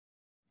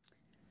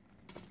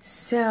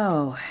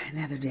So,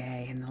 another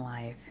day in the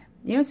life.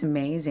 You know, it's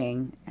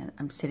amazing.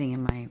 I'm sitting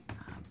in my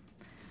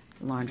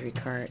laundry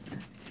cart.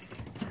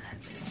 I'm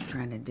just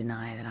trying to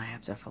deny that I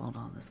have to fold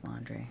all this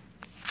laundry.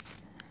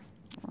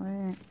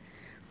 What?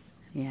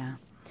 Yeah.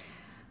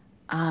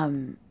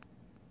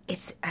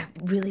 It's a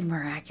really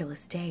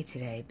miraculous day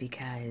today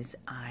because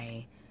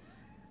I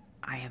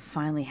have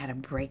finally had a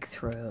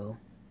breakthrough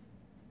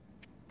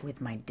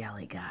with my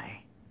deli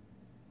guy.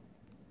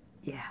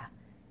 Yeah.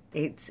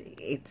 It's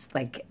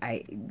like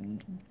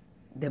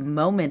the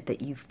moment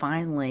that you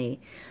finally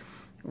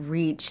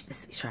reach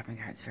this shopping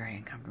cart's very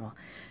uncomfortable,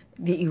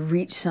 that you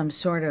reach some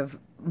sort of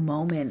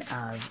moment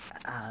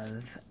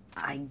of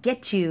I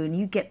get you and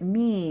you get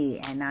me,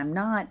 and I'm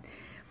not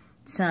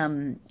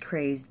some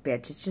crazed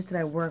bitch. It's just that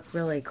I work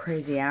really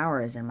crazy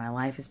hours and my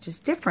life is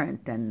just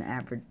different than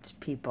average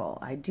people.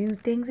 I do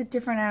things at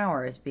different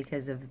hours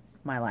because of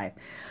my life.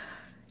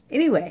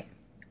 Anyway,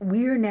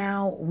 we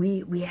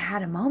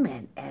had a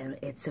moment, and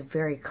it's a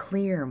very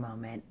clear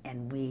moment,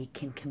 and we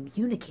can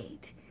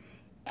communicate,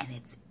 and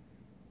it's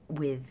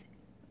with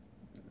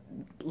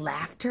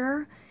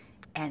laughter,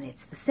 and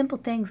it's the simple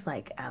things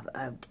like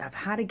of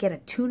how to get a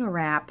tuna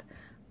wrap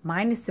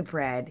minus the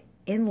bread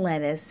in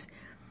lettuce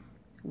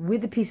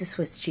with a piece of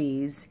Swiss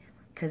cheese,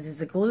 because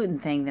it's a gluten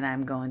thing that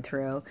I'm going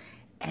through,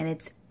 and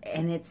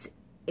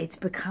it's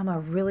become a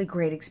really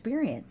great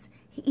experience.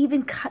 He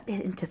even cut it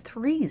into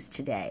threes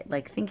today,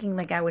 like thinking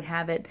like I would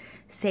have it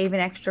save an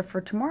extra for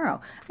tomorrow.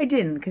 I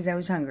didn't, because I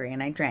was hungry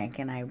and I drank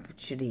and I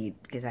should eat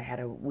because I had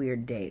a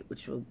weird date,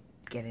 which we'll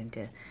get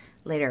into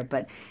later.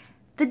 But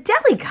the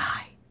deli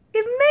guy,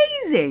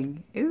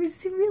 amazing. It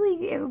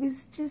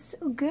was just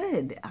so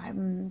good.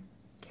 I'm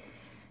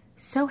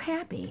so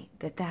happy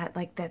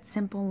that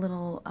simple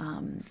little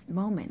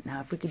moment.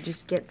 Now, if we could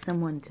just get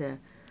someone to,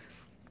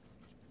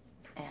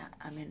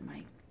 I'm in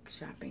my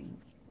shopping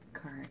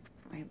cart,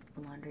 my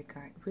laundry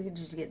cart. If we could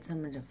just get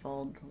someone to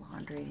fold the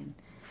laundry and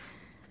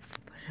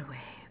put it away,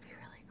 it'd be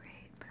really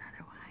great. But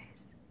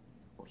otherwise,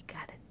 we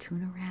got a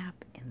tuna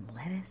wrap and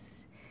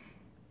lettuce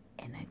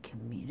and a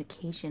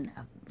communication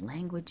of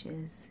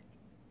languages